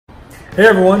Hey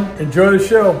everyone, enjoy the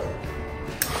show.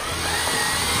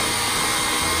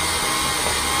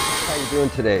 How you doing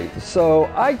today? So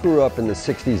I grew up in the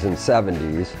 60s and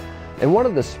 70s, and one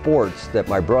of the sports that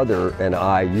my brother and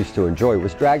I used to enjoy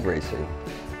was drag racing.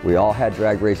 We all had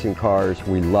drag racing cars.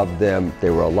 We loved them. They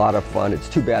were a lot of fun. It's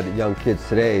too bad that young kids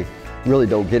today really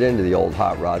don't get into the old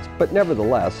hot rods, but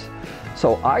nevertheless.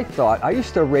 So I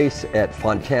used to race at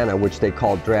Fontana, which they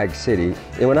called Drag City.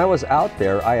 And when I was out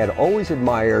there, I had always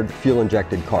admired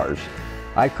fuel-injected cars.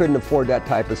 I couldn't afford that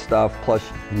type of stuff. Plus,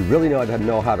 you really had to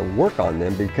know how to work on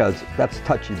them because that's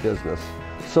touchy business.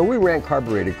 So we ran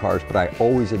carbureted cars, but I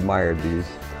always admired these.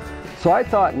 So I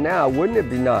thought, now, wouldn't it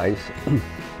be nice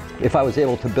if I was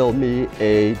able to build me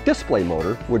a display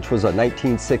motor, which was a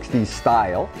 1960s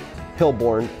style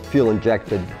Hilborn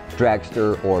fuel-injected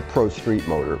dragster or pro street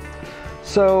motor.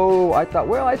 So I thought,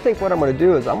 well, I think what I'm going to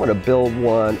do is I'm going to build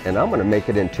one and I'm going to make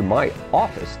it into my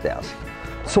office desk.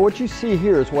 So what you see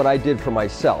here is what I did for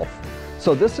myself.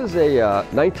 So this is a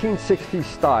 1960s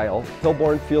style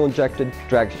Hilborn fuel-injected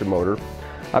dragster motor.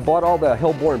 I bought all the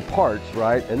Hilborn parts,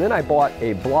 right? And then I bought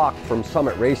a block from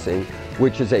Summit Racing,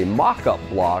 which is a mock-up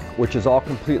block, which is all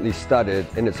completely studded,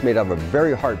 and it's made out of a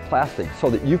very hard plastic so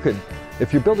that you could,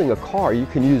 if you're building a car, you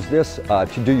can use this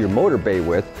to do your motor bay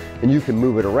with, and you can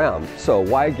move it around. So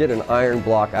why get an iron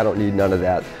block? I don't need none of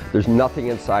that. There's nothing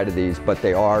inside of these, but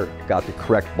they are got the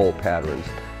correct bolt patterns,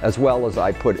 as well as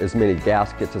I put as many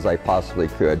gaskets as I possibly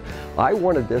could. I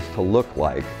wanted this to look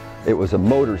like it was a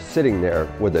motor sitting there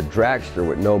with a dragster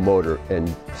with no motor,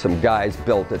 and some guys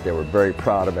built it. They were very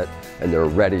proud of it, and they're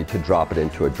ready to drop it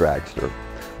into a dragster.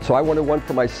 So I wanted one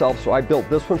for myself, so I built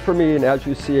this one for me, and as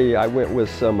you see, I went with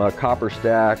some copper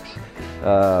stacks.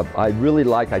 I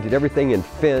did everything in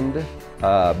finned,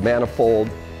 manifold,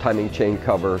 timing chain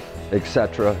cover,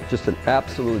 etc. Just an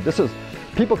absolute,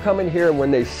 people come in here and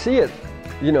when they see it,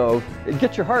 you know, it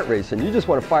gets your heart racing. You just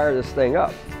want to fire this thing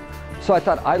up. So I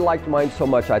thought I liked mine so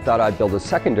much, I thought I'd build a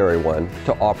secondary one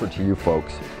to offer to you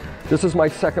folks. This is my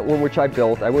second one, which I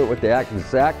built. I went with the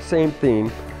exact same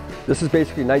theme. This is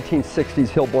basically 1960s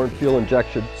Hilborn fuel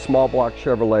injection, small block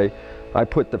Chevrolet. I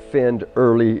put the finned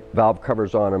early valve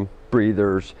covers on them,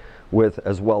 breathers,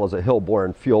 as well as a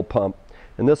Hilborn fuel pump.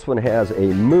 And this one has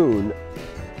a Moon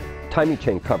timing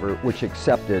chain cover, which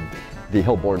accepted the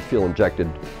Hilborn fuel injected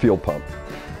fuel pump.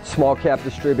 Small cap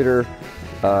distributor.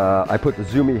 I put the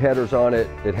Zoomy headers on it.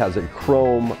 It has a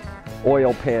chrome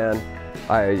oil pan.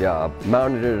 I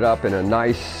mounted it up in a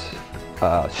nice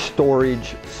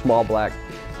storage small block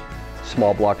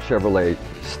Chevrolet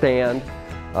stand.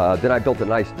 Then I built a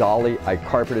nice dolly. I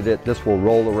carpeted it. This will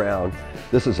roll around.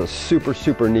 This is a super,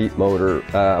 super neat motor.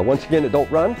 Once again, it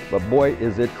don't run, but boy,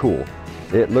 is it cool.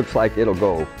 It looks like it'll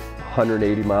go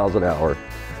 180 miles an hour.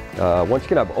 Once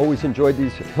again, I've always enjoyed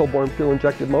these Hilborn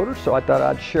fuel-injected motors, so I thought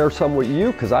I'd share some with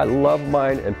you because I love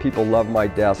mine and people love my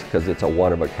desk because it's a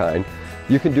one-of-a-kind.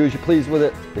 You can do as you please with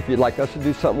it. If you'd like us to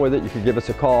do something with it, you can give us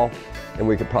a call and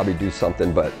we could probably do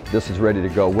something, but this is ready to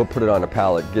go. We'll put it on a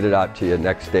pallet, get it out to you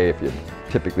next day if you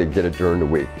typically get it during the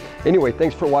week. Anyway,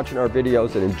 thanks for watching our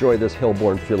videos and enjoy this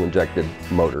Hilborn fuel-injected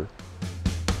motor.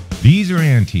 These are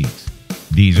antiques.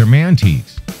 These are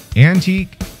Mantiques.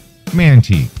 Antique,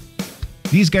 Mantique.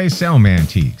 These guys sell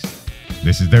Mantiques.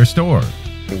 This is their store.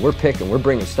 We're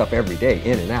bringing stuff every day,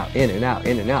 in and out, in and out,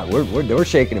 in and out. We're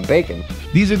shaking and baking.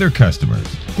 These are their customers.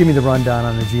 Give me the rundown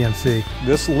on the GMC.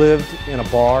 This lived in a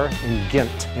bar in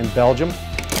Ghent in Belgium.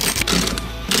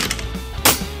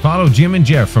 Follow Jim and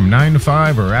Jeff from 9 to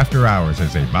 5 or after hours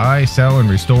as they buy, sell, and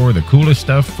restore the coolest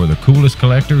stuff for the coolest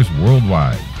collectors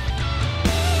worldwide.